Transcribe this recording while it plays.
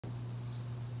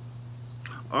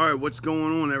Alright, what's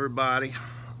going on, everybody?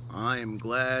 I am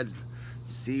glad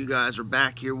to see you guys are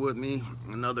back here with me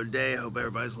another day. I hope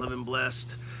everybody's living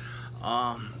blessed.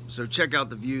 So check out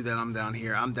the view that I'm down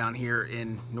here. I'm down here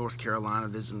in North Carolina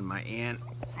visiting my aunt.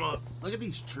 Look at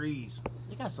these trees.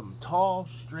 They got some tall,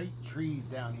 straight trees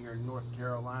down here in North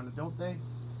Carolina, don't they?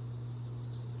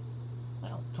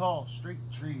 Well, tall, straight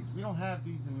trees. We don't have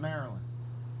these in Maryland.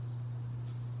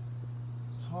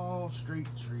 Tall, straight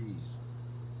trees.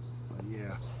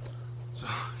 Yeah, so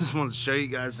I just wanted to show you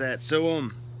guys that. So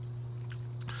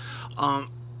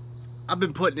I've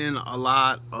been putting in a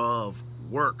lot of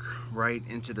work right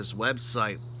into this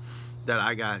website that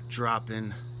I got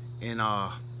dropping in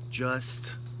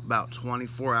just about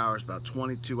 24 hours, about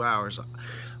 22 hours.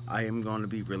 I am going to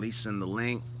be releasing the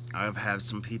link. I've had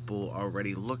some people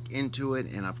already look into it,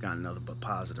 and I've gotten nothing but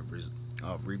positive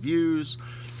reviews.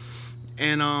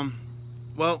 And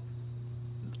well,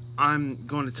 I'm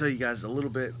going to tell you guys a little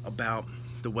bit about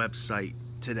the website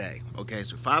today. Okay,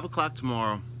 so 5 o'clock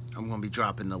tomorrow, I'm going to be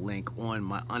dropping the link on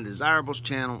my Undesirables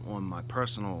channel, on my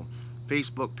personal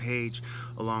Facebook page,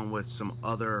 along with some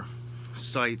other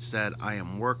sites that I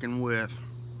am working with.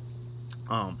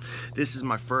 This is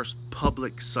my first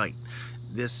public site.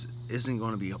 This isn't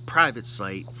going to be a private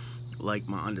site like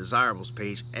my Undesirables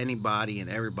page. Anybody and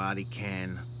everybody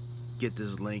can get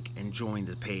this link and join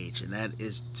the page, and that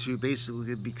is to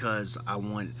basically because I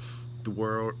want the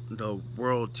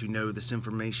world to know this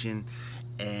information,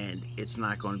 and it's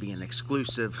not going to be an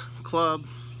exclusive club.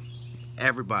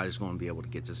 Everybody's going to be able to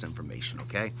get this information.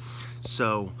 Okay,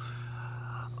 so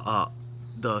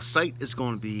the site is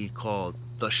going to be called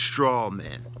The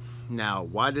Strawmen. Now,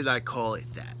 why did I call it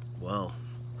that? Well,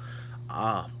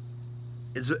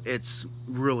 it's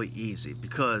really easy,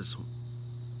 because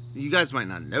you guys might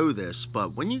not know this,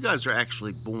 but when you guys are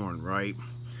actually born, right,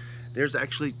 there's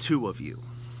actually two of you.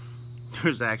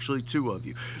 There's actually two of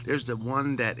you. There's the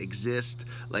one that exists,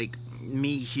 like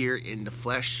me here in the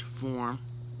flesh form,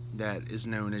 that is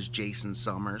known as Jason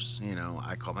Summers. You know,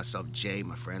 I call myself Jay.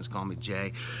 My friends call me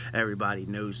Jay. Everybody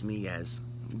knows me as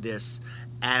this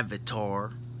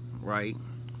avatar, right,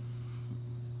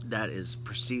 that is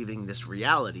perceiving this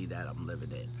reality that I'm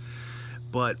living in.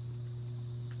 But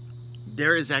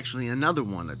there is actually another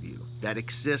one of you that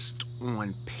exists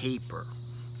on paper.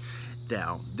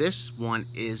 Now, this one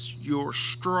is your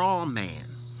straw man.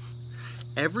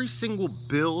 Every single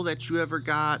bill that you ever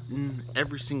gotten,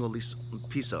 every single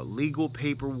piece of legal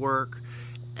paperwork,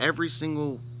 every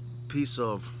single piece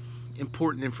of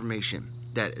important information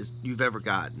that you've ever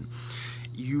gotten,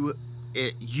 you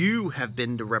have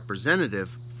been the representative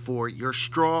for your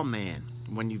straw man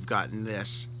when you've gotten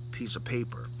this piece of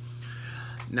paper.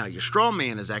 Now, your straw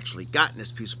man has actually gotten this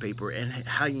piece of paper, and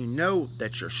how you know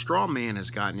that your straw man has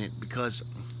gotten it, because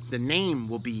the name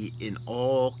will be in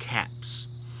all caps.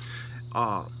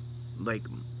 Like,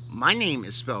 my name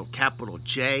is spelled capital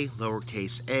J,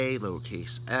 lowercase a,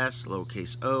 lowercase s,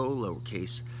 lowercase o,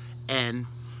 lowercase n,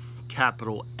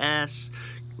 capital S,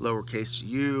 lowercase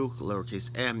u, lowercase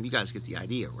m. You guys get the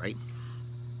idea, right?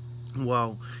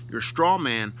 Well, your straw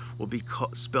man will be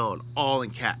spelled all in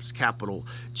caps: capital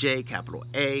J, capital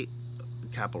A,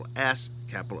 capital S,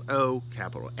 capital O,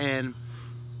 capital N,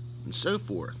 and so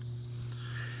forth.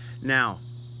 Now,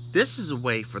 this is a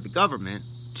way for the government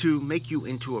to make you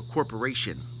into a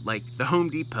corporation like the Home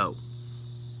Depot.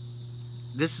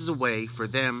 This is a way for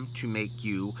them to make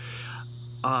you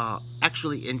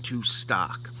actually into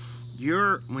stock.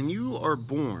 When you are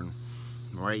born,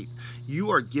 right,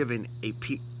 you are given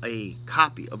a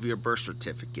copy of your birth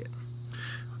certificate.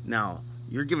 Now,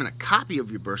 you're given a copy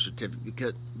of your birth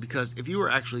certificate because if you were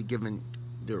actually given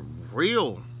the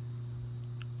real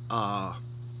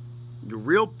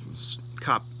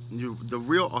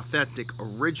authentic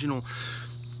original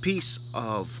piece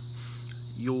of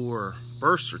your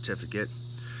birth certificate,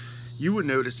 you would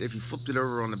notice if you flipped it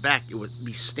over on the back, it would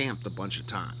be stamped a bunch of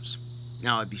times.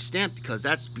 Now, it'd be stamped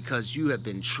because you have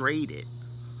been traded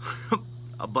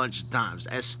a bunch of times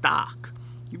as stock.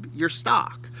 You're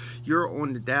stock. You're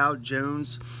on the Dow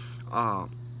Jones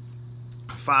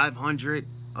 500,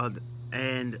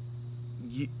 and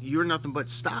you're nothing but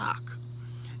stock.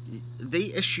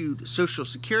 They issued Social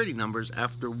Security numbers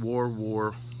after World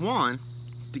War I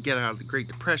to get out of the Great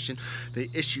Depression. They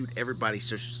issued everybody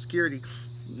Social Security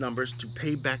numbers to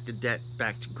pay back the debt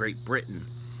back to Great Britain.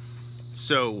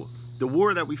 So the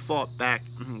war that we fought back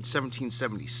in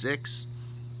 1776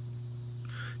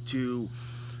 to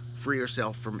free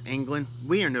ourselves from England,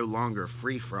 we are no longer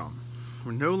free from.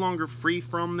 We're no longer free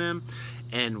from them,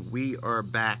 and we are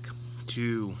back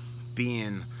to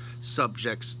being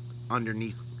subjects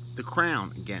underneath the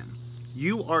crown again.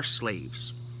 You are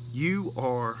slaves. You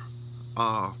are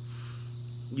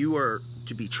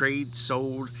to be traded,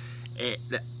 sold,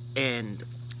 and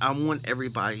I want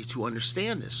everybody to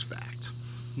understand this fact.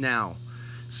 Now,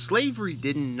 slavery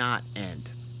did not end.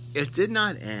 It did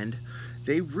not end.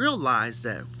 They realized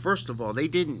that, first of all, they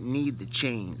didn't need the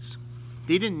chains.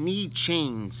 They didn't need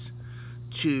chains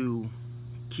to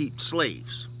keep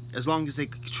slaves, as long as they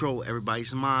could control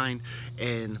everybody's mind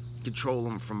and control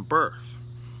them from birth.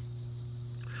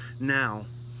 Now,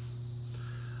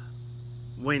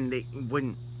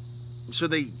 so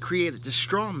they created the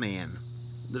straw man.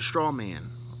 The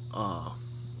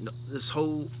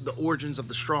origins of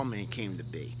the straw man came to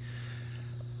be.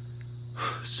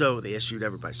 So they issued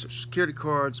everybody social security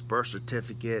cards, birth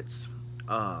certificates,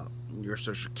 your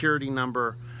social security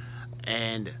number,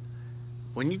 and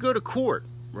when you go to court,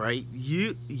 right,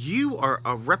 you are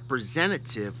a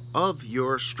representative of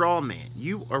your straw man.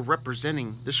 You are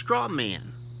representing the straw man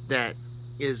that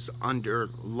is under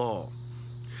law.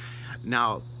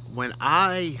 Now, when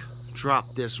I drop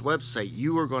this website,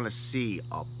 you are going to see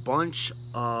a bunch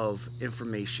of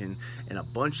information and a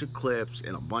bunch of clips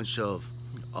and a bunch of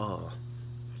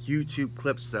YouTube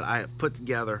clips that I have put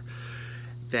together,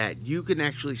 that you can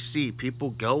actually see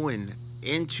people going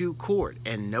into court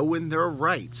and knowing their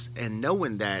rights and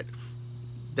knowing that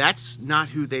that's not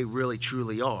who they really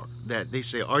truly are. That they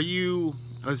say, are you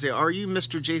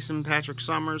Mr. Jason Patrick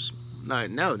Summers?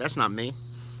 No, that's not me.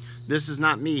 This is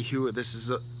not me. This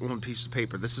is on a piece of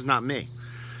paper. This is not me.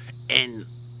 And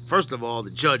first of all,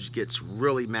 the judge gets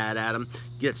really mad at him,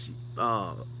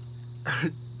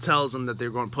 tells them that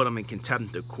they're going to put them in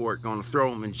contempt of court, going to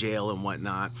throw them in jail and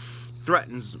whatnot,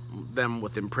 threatens them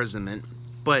with imprisonment,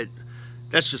 but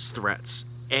that's just threats.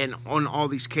 And on all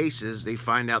these cases, they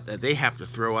find out that they have to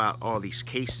throw out all these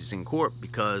cases in court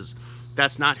because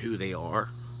that's not who they are.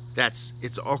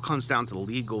 It all comes down to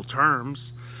legal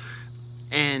terms,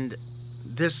 and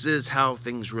this is how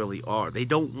things really are. They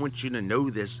don't want you to know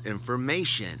this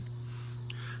information.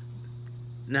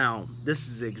 Now, this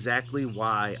is exactly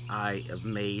why I have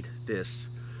made this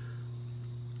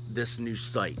new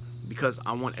site, because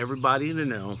I want everybody to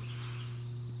know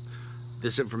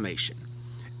this information.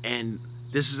 And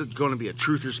this is going to be a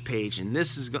truthers page, and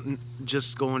this is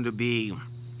just going to be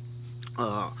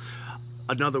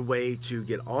another way to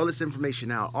get all this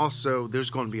information out. Also, there's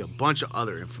going to be a bunch of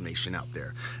other information out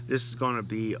there. This is going to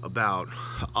be about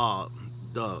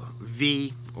the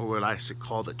V, or what I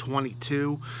call the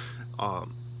 22.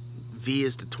 V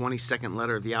is the 22nd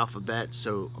letter of the alphabet,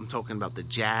 so I'm talking about the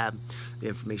jab, the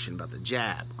information about the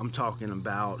jab. I'm talking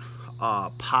about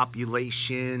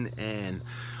population and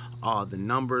the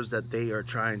numbers that they are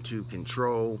trying to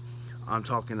control. I'm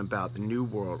talking about the New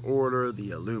World Order, the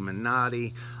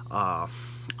Illuminati.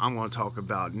 I'm going to talk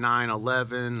about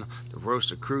 9/11, the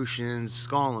Rosicrucians,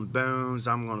 Skull and Bones.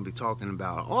 I'm going to be talking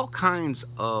about all kinds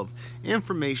of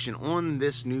information on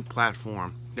this new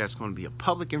platform that's going to be a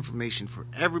public information for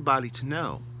everybody to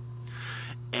know.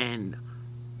 And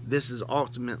this is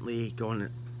ultimately going to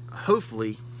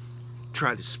hopefully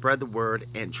try to spread the word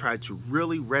and try to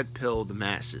really red pill the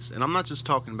masses. And I'm not just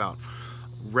talking about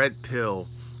red pill,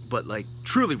 but like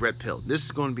truly red pill. This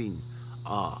is going to be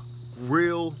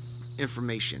real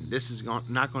information. This is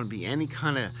not going to be any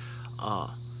kind of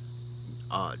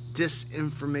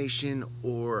disinformation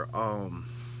or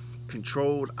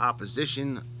controlled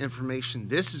opposition information.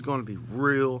 This is going to be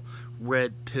real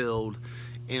red pilled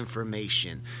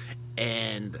information,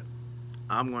 and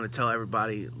I'm going to tell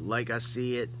everybody like I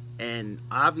see it. And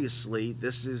obviously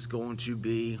this is going to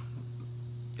be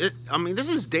this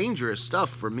is dangerous stuff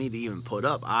for me to even put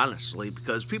up, honestly,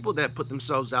 because people that put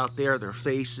themselves out there, their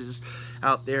faces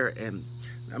out there, and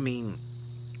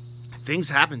things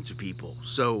happen to people.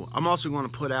 So I'm also going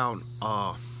to put out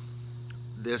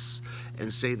this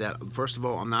and say that, first of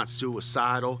all, I'm not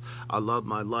suicidal. I love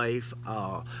my life.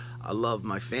 I love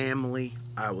my family.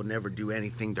 I will never do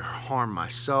anything to harm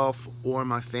myself or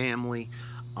my family.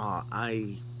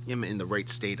 I am in the right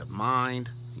state of mind,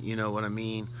 you know what I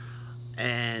mean?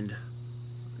 And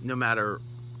no matter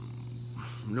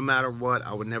what,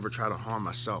 I would never try to harm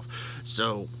myself.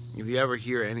 So if you ever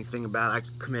hear anything about I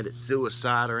committed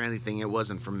suicide or anything, it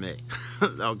wasn't from me.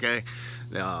 Okay?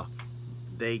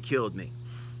 They killed me.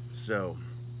 So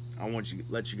I want to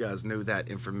let you guys know that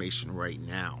information right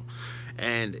now.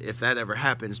 And if that ever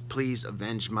happens, please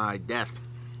avenge my death.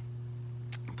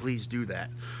 Please do that.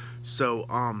 So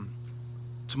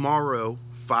tomorrow,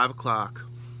 5 o'clock,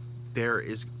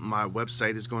 my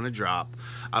website is going to drop.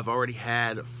 I've already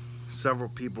had several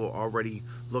people already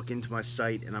look into my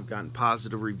site, and I've gotten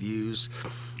positive reviews.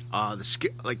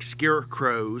 like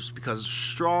scarecrows, because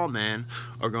straw men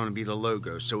are going to be the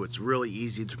logo. So it's really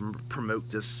easy to promote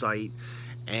this site,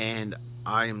 and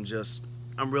I'm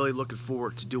really looking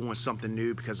forward to doing something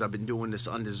new, because I've been doing this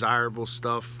undesirable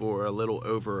stuff for a little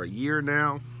over a year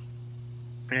now,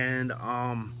 and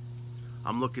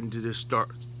I'm looking to just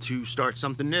start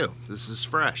something new. This is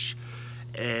fresh,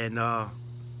 and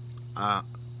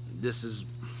this is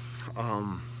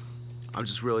I'm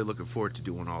just really looking forward to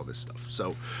doing all this stuff.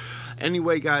 So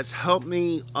anyway, guys, help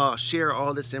me share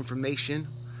all this information,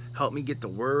 help me get the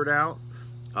word out.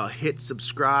 Hit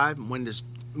subscribe when this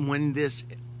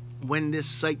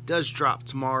site does drop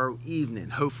tomorrow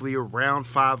evening, hopefully around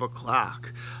 5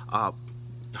 o'clock.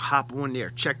 Hop on there,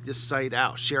 check this site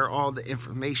out, share all the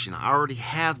information. I already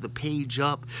have the page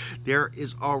up. There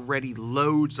is already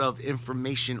loads of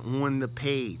information on the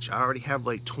page. I already have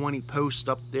like 20 posts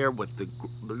up there with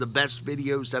the best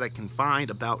videos that I can find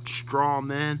about straw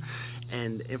men,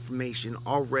 and information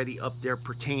already up there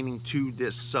pertaining to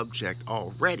this subject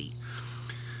already.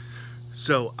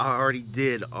 So I already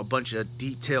did a bunch of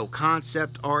detailed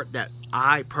concept art that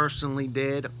I personally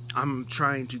did. I'm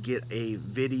trying to get a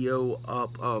video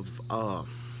up of,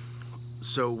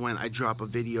 so when I drop a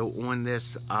video on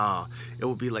this, it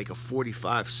will be like a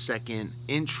 45-second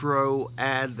intro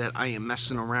ad that I am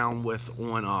messing around with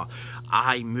on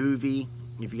iMovie.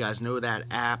 If you guys know that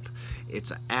app,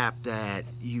 it's an app that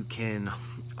you can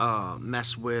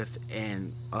mess with,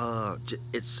 and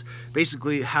it's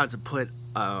basically how to put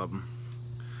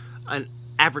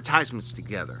advertisements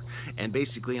together. And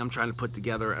basically I'm trying to put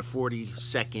together a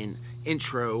 40-second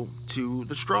intro to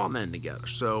the straw men together.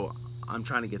 So I'm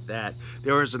trying to get that.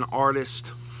 There is an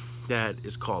artist that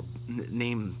is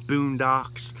named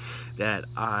Boondocks that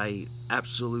I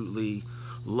absolutely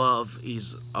love.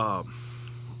 He's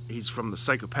from the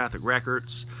Psychopathic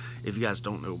Records. If you guys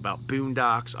don't know about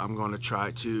Boondocks, I'm going to try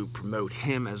to promote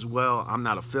him as well. I'm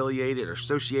not affiliated or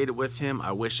associated with him.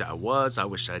 I wish I was. I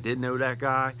wish I did know that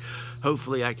guy.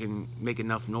 Hopefully I can make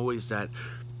enough noise that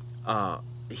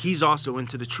he's also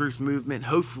into the truth movement.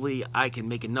 Hopefully I can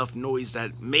make enough noise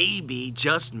that maybe,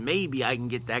 just maybe, I can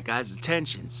get that guy's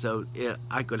attention, so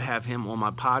I could have him on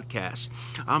my podcast.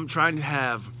 I'm trying to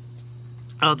have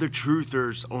other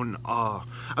truthers on,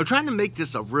 I'm trying to make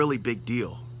this a really big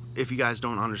deal. If you guys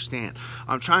don't understand,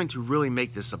 I'm trying to really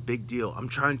make this a big deal. I'm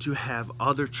trying to have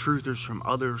other truthers from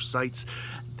other sites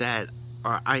that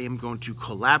I am going to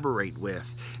collaborate with,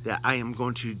 that I am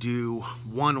going to do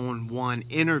one-on-one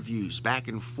interviews back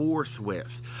and forth with.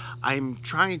 I'm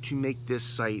trying to make this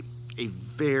site a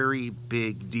very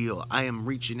big deal. I am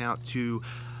reaching out to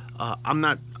I'm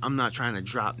not trying to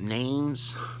drop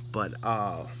names, but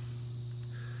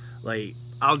like,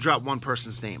 I'll drop one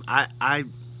person's name. I've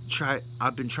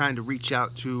been trying to reach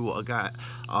out to a guy,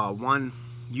 one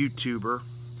YouTuber,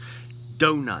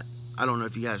 Donut. I don't know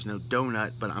if you guys know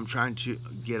Donut, but I'm trying to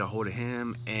get a hold of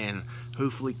him and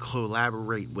hopefully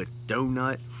collaborate with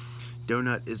Donut.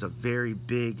 Donut is a very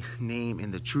big name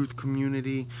in the truth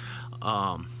community.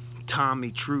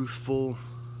 Tommy Truthful.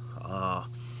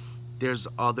 There's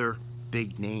other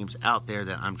big names out there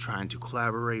that I'm trying to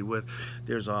collaborate with.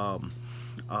 There's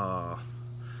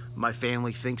My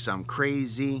Family Thinks I'm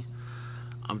Crazy.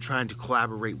 I'm trying to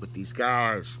collaborate with these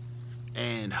guys,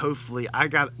 and hopefully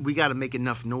we got to make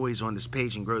enough noise on this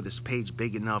page and grow this page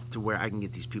big enough to where I can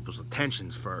get these people's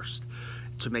attentions first,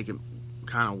 to make it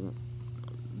kind of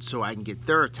so I can get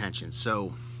their attention.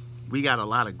 So we got a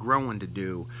lot of growing to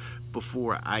do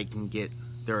before I can get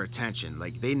their attention.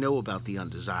 Like, they know about the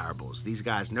undesirables. These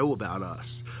guys know about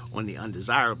us on the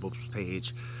undesirables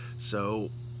page. So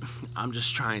I'm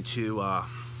just trying to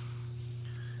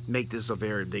make this a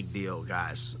very big deal,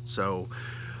 guys. So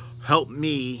help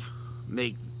me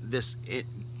make this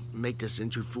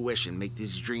into fruition, make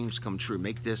these dreams come true,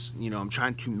 make this, I'm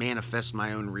trying to manifest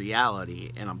my own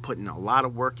reality, and I'm putting a lot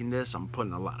of work in this. I'm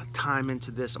putting a lot of time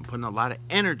into this. I'm putting a lot of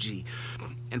energy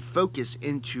and focus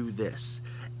into this,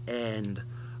 and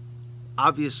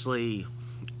obviously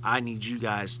I need you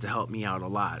guys to help me out a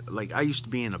lot. Like, I used to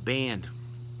be in a band,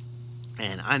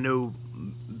 and I know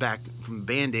back from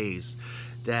band days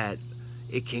that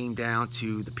it came down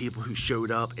to the people who showed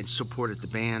up and supported the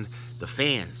band, the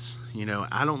fans.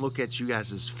 I don't look at you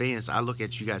guys as fans. I look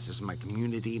at you guys as my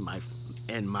community,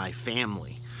 and my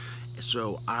family.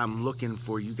 So I'm looking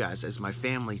for you guys as my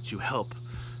family to help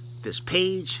this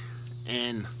page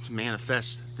and to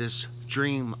manifest this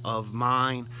dream of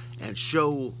mine and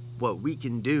show what we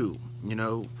can do.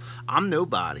 I'm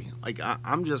nobody. Like,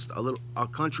 I'm just a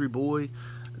country boy,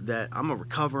 that I'm a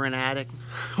recovering addict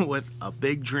with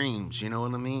big dreams, you know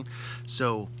what I mean?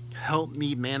 So help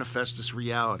me manifest this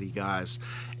reality, guys,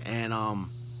 And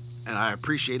I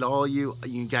appreciate all you.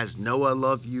 You guys know I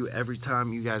love you every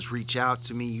time you guys reach out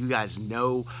to me. You guys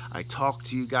know I talk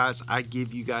to you guys. I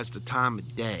give you guys the time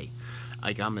of day.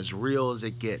 Like, I'm as real as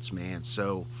it gets, man.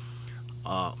 So,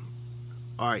 all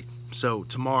right. So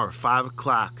tomorrow, 5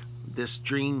 o'clock, this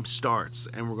dream starts,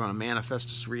 and we're going to manifest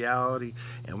this reality,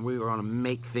 and we're going to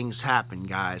make things happen,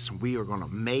 guys. We are going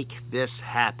to make this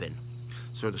happen.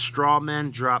 So the straw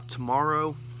men drop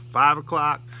tomorrow, 5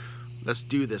 o'clock. Let's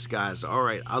do this, guys. All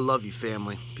right. I love you,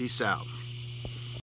 family. Peace out.